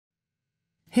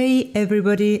Hey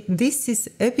everybody, this is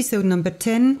episode number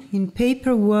 10 in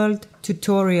Paper World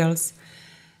Tutorials.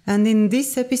 And in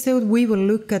this episode we will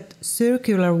look at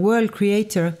Circular World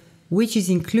Creator, which is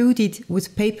included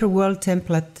with Paper World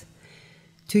template.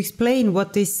 To explain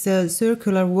what this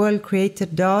Circular World Creator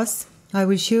does, I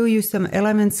will show you some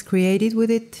elements created with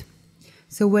it.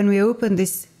 So when we open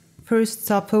this first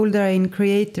subfolder in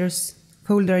Creators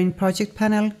folder in Project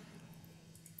Panel,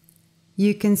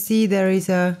 you can see there is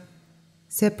a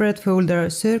separate folder,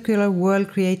 Circular World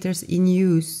Creators in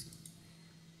Use.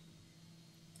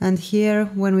 And here,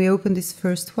 when we open this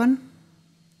first one,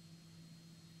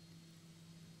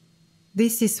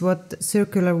 this is what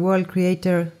Circular World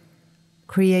Creator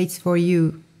creates for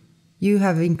you. You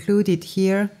have included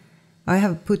here, I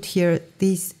have put here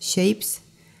these shapes,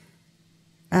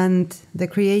 and the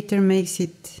creator makes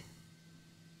it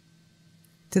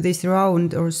to this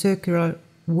round or circular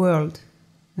world.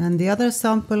 And the other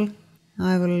sample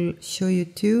I will show you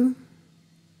too.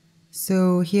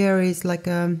 So here is like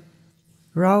a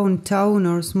round town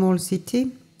or small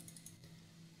city,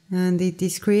 and it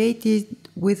is created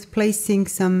with placing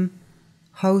some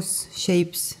house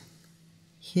shapes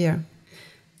here.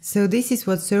 So this is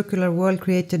what Circular World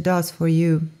Creator does for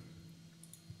you.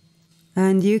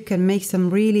 And you can make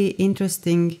some really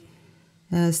interesting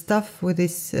stuff with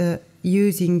this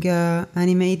using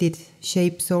animated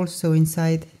shapes also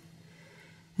inside.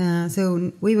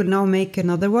 So we will now make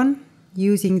another one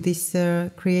using this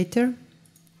creator.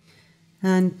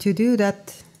 And to do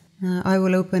that, I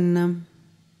will open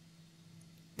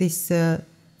this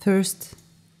first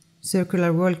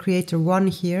Circular World Creator 1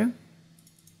 here.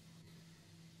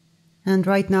 And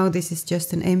right now this is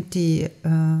just an empty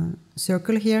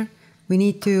circle here. We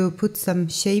need to put some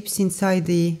shapes inside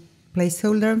the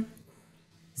placeholder.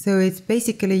 So it's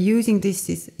basically using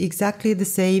this is exactly the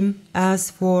same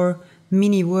as for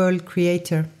Mini World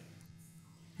Creator.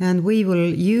 And we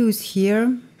will use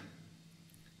here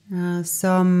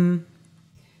some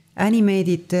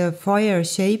animated fire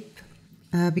shape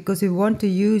because we want to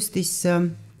use this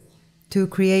to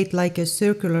create like a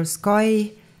circular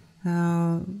sky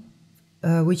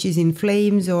which is in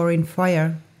flames or in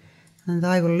fire. And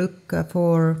I will look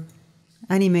for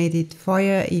animated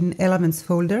fire in Elements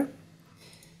folder.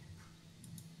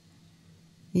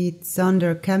 It's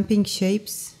under Camping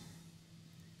Shapes.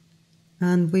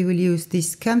 And we will use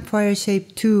this campfire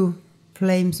shape 2,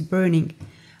 flames burning.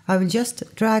 I will just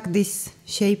drag this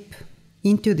shape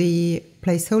into the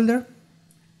placeholder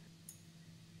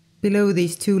below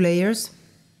these two layers.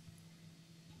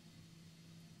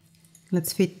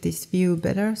 Let's fit this view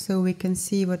better so we can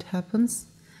see what happens.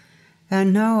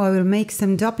 And now I will make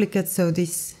some duplicates of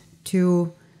this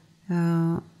to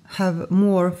have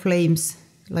more flames,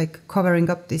 like covering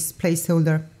up this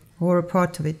placeholder or a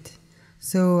part of it.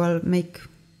 So I'll make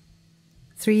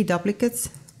 3 duplicates.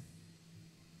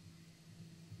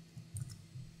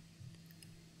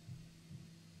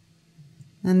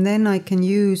 And then I can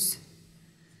use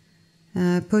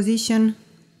position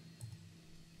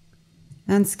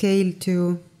and scale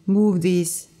to move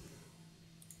these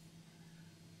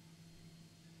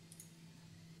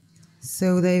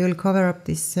so they will cover up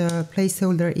this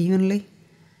placeholder evenly,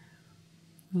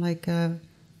 like a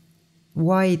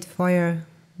wide fire.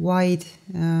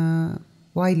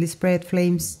 Widely spread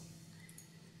flames.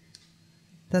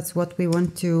 That's what we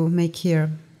want to make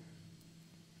here.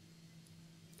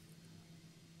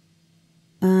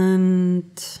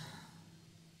 And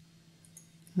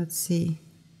let's see.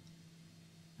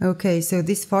 Okay, so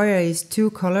this fire is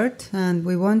 2-colored, and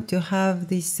we want to have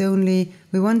this only,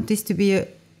 we want this to be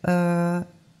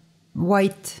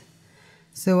white.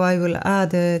 So I will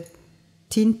add a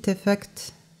tint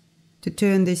effect to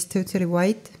turn this totally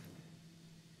white.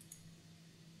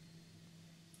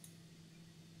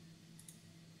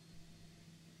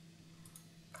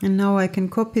 And now I can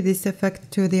copy this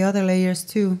effect to the other layers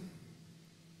too.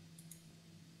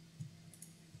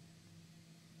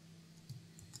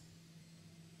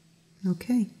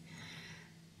 Okay.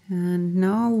 And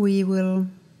now we will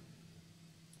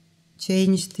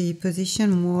change the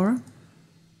position more.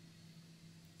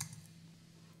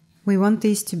 We want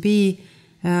this to be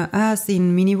as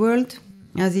in Mini World,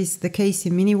 as is the case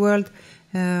in Mini World.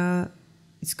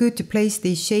 It's good to place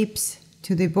these shapes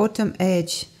to the bottom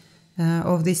edge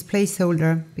of this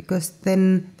placeholder, because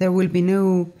then there will be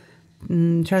no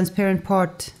transparent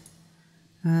part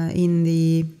in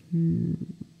the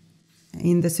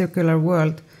circular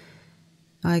world.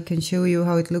 I can show you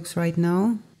how it looks right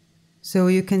now. So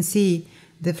you can see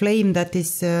the flame that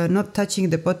is not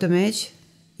touching the bottom edge.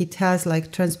 It has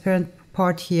like transparent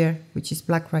part here, which is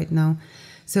black right now.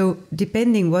 So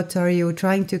depending what are you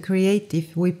trying to create,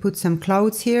 if we put some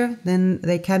clouds here, then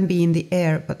they can be in the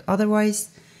air, but otherwise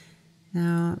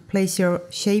place your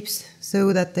shapes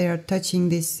so that they are touching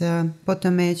this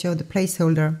bottom edge of the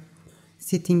placeholder,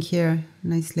 sitting here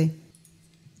nicely.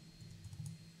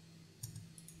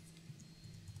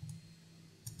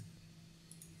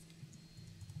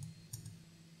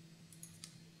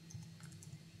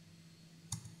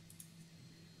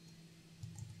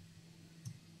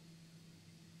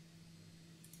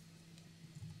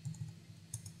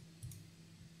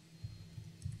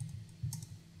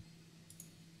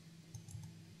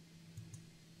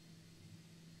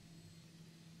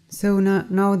 So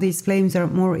now these flames are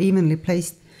more evenly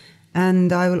placed,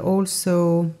 and I will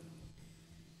also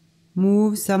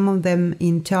move some of them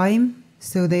in time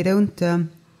so they don't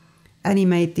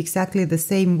animate exactly the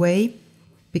same way,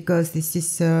 because this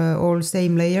is all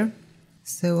same layer.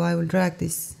 So I will drag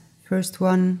this first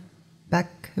one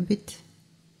back a bit,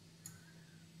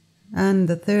 and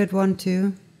the third one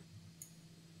too.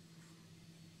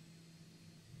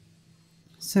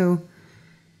 So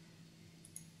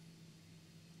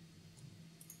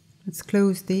let's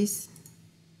close this.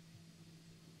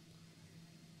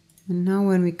 And now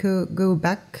when we go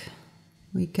back,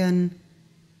 we can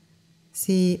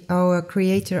see our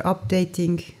creator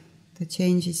updating the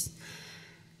changes.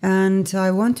 And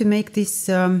I want to make this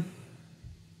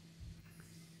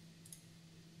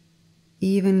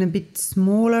even a bit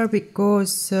smaller,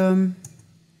 because I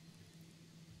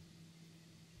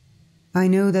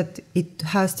know that it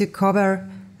has to cover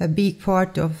a big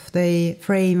part of the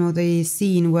frame or the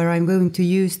scene where I'm going to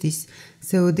use this.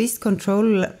 So this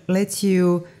control lets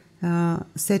you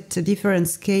set a different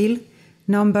scale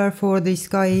number for the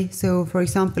sky. So for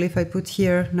example, if I put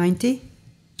here 90,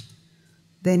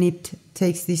 then it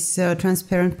takes this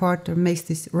transparent part or makes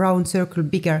this round circle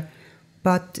bigger.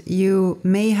 But you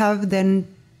may have then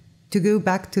to go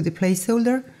back to the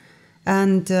placeholder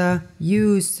and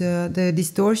use the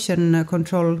distortion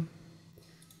control.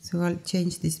 So I'll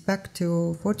change this back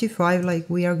to 45 like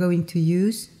we are going to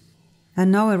use.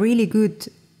 And now a really good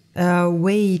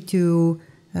way to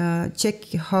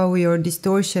check how your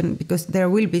distortion, because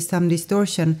there will be some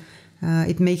distortion,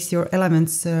 it makes your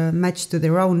elements match to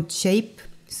the round shape.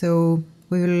 So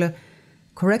we will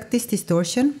correct this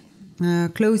distortion,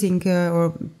 closing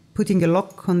or putting a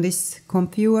lock on this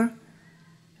comp viewer,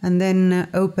 and then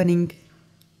opening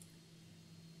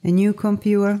a new comp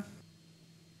viewer.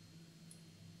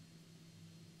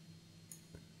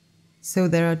 So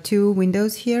there are two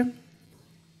windows here.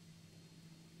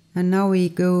 And now we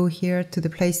go here to the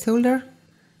placeholder,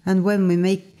 and when we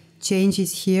make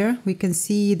changes here, we can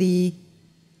see the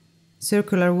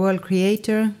circular world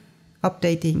creator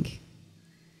updating.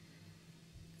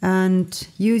 And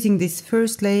using this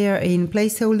first layer in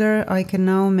placeholder, I can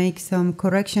now make some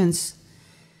corrections.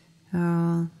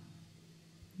 I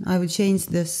will change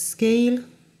the scale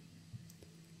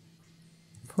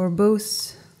for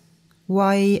both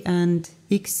Y and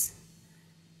X.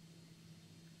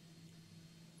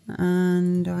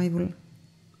 And I will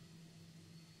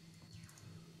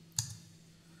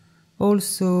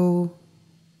also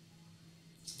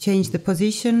change the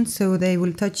position so they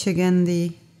will touch again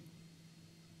the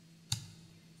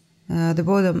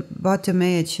bottom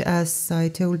edge, as I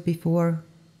told before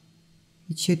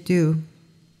it should do.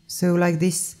 So like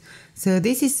this. So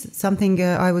this is something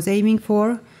I was aiming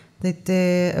for,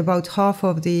 that about half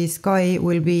of the sky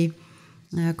will be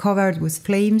covered with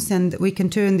flames, and we can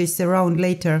turn this around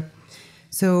later.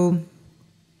 So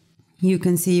you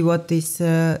can see what this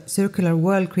circular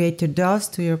world creator does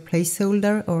to your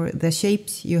placeholder, or the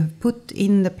shapes you have put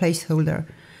in the placeholder.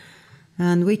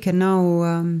 And we can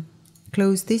now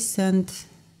close this and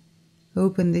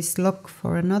open this lock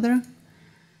for another.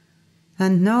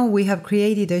 And now we have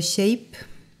created a shape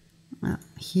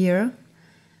here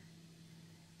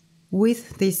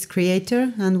with this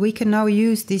creator, and we can now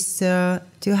use this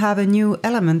to have a new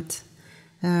element.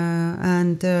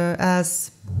 And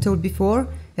as told before,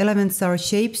 elements are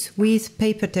shapes with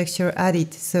paper texture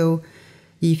added. So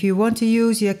if you want to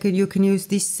use, you can use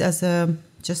this as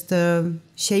just a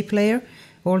shape layer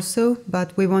also,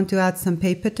 but we want to add some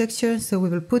paper texture, so we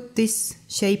will put this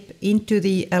shape into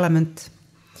the element.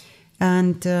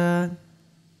 And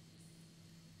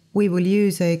we will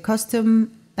use a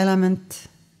custom element.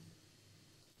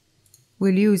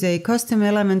 We'll use a custom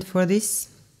element for this,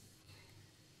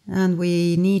 and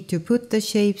we need to put the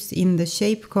shapes in the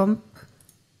shape comp.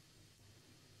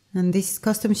 And this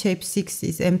custom shape 6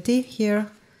 is empty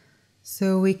here,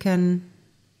 so we can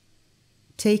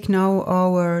take now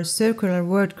our circular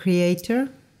world creator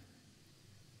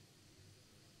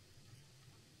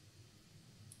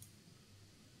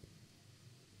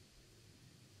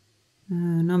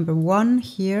number 1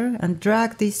 here and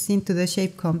drag this into the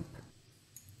shape comp.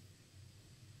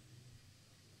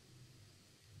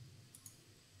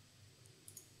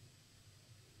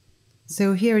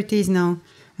 So here it is now.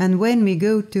 And when we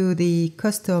go to the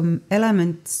custom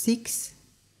element 6,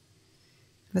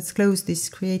 let's close this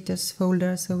creators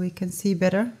folder so we can see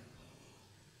better.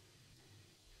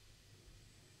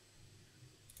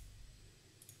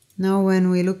 Now when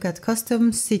we look at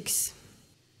custom 6,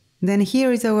 then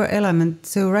here is our element.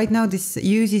 So right now this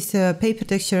uses a paper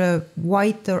texture,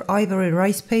 white or ivory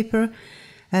rice paper,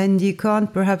 and you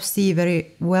can't perhaps see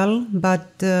very well,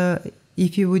 but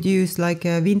if you would use like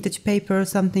a vintage paper or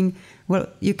something, well,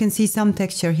 you can see some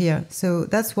texture here. So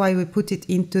that's why we put it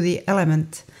into the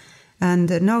element. And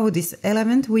now this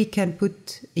element we can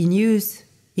put in use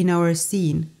in our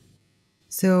scene.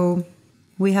 So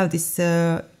we have this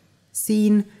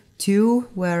scene 2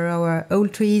 where our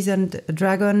old trees and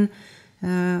dragon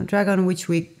which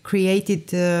we created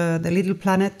the little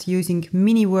planet using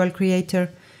mini world creator.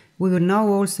 We will now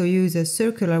also use a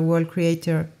circular world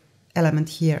creator element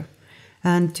here.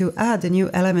 And to add a new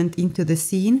element into the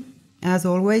scene, as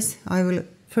always, I will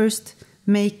first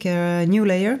make a new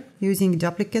layer using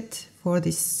duplicate for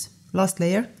this last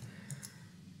layer.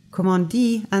 Command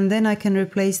D, and then I can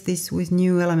replace this with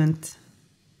new element.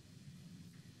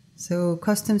 So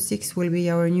custom 6 will be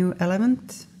our new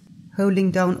element.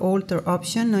 Holding down Alt or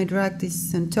Option, I drag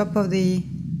this on top of the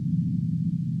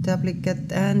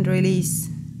duplicate and release.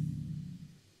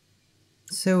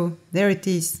 So there it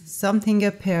is, something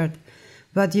appeared.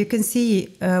 But you can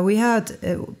see we had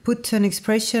put an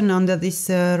expression under this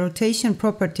rotation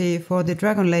property for the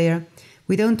dragon layer.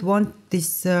 We don't want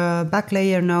this back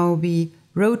layer now be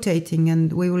rotating,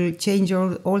 and we will change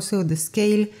also the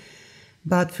scale.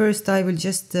 But first I will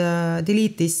just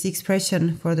delete this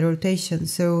expression for the rotation.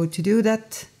 So to do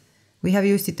that, we have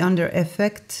used it under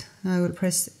Effect. I will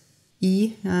press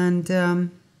E,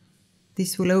 and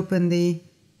this will open the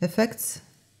effects.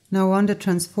 Now under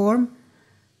Transform,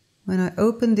 when I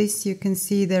open this, you can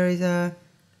see there is a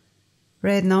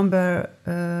red number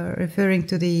referring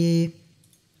to the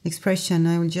expression.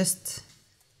 I will just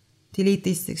delete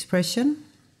this expression.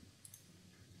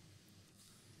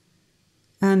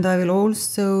 And I will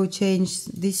also change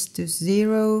this to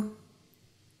 0,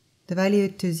 the value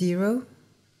to 0.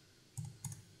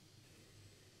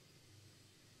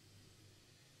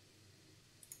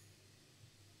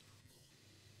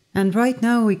 And right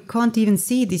now we can't even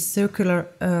see this circular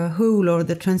hole or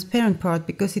the transparent part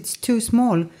because it's too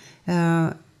small.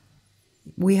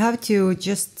 We have to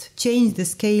just change the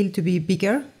scale to be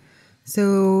bigger,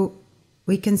 so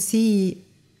we can see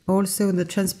also the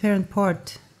transparent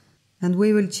part. And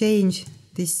we will change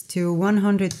this to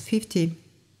 150.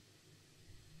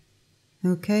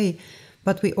 Okay,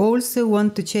 but we also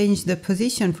want to change the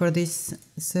position for this,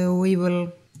 so we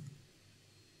will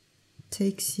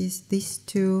take this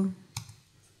to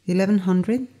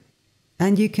 1100.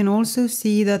 And you can also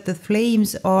see that the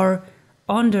flames are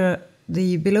under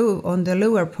the below on the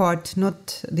lower part,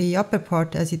 not the upper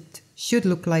part as it should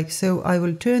look like. So I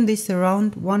will turn this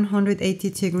around 180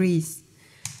 degrees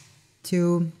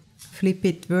to flip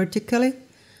it vertically.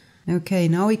 Okay,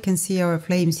 now we can see our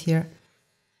flames here.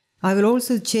 I will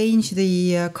also change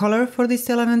the color for this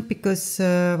element because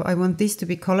I want this to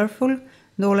be colorful.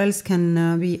 All else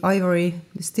can be ivory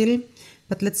still.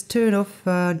 But let's turn off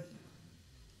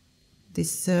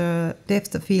this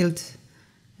depth of field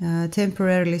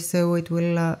temporarily, so it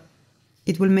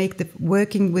will make the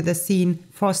working with the scene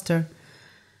faster.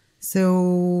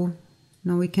 So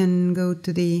now we can go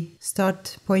to the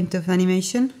start point of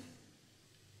animation.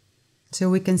 So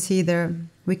we can see there,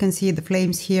 we can see the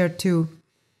flames here too.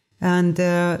 And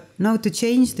now to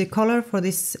change the color for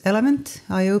this element,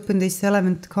 I open this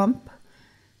element comp,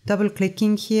 double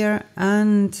clicking here,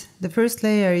 and the first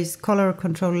layer is color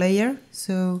control layer.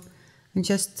 So I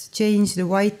just change the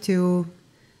white to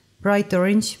bright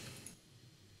orange,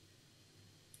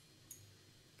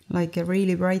 like a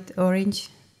really bright orange.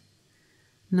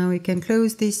 Now we can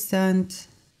close this and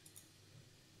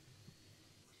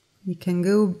we can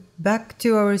go back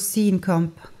to our scene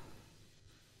comp.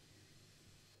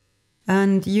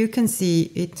 And you can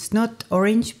see it's not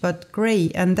orange but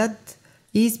gray, and that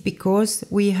is because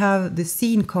we have the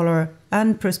scene color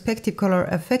and perspective color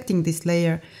affecting this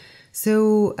layer.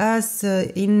 So as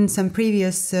in some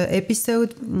previous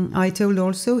episode I told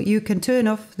also, you can turn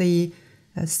off the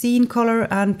scene color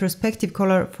and perspective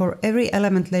color for every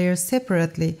element layer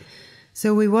separately.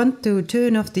 So we want to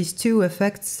turn off these two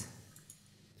effects.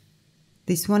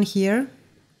 This one here,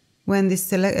 when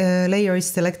this layer is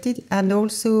selected, and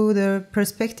also the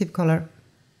perspective color.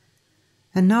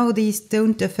 And now these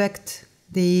don't affect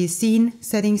the scene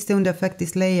settings, don't affect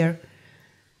this layer.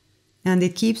 And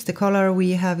it keeps the color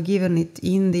we have given it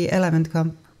in the element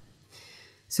comp.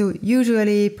 So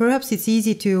usually, perhaps it's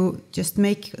easy to just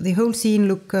make the whole scene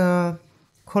look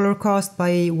color cast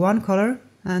by one color,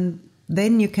 and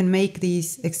then you can make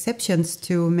these exceptions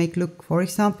to make look, for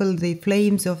example, the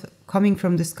flames of coming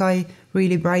from the sky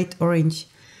really bright orange.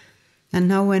 And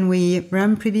now when we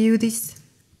RAM preview this,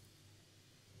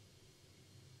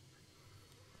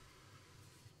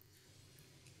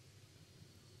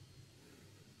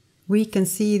 we can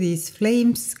see these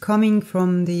flames coming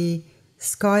from the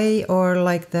sky, or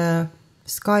like the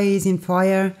sky is in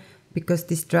fire because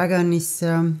this dragon is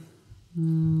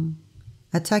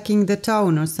attacking the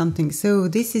town or something. So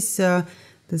this is the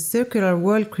Circular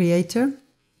World Creator,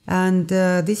 and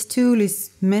this tool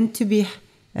is meant to be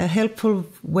helpful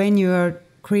when you are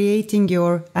creating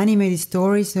your animated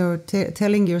stories or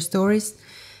telling your stories.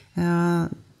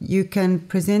 You can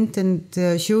present and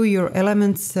show your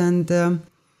elements and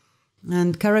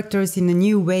characters in a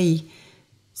new way.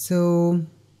 So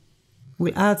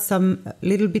we'll add some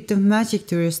little bit of magic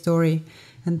to your story.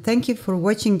 And thank you for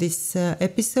watching this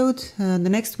episode. The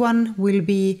next one will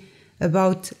be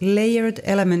about Layered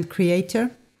Element Creator.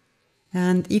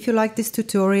 And if you like this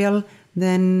tutorial,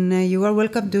 then you are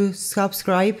welcome to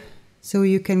subscribe so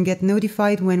you can get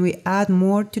notified when we add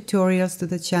more tutorials to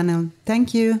the channel.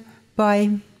 Thank you.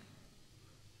 Bye.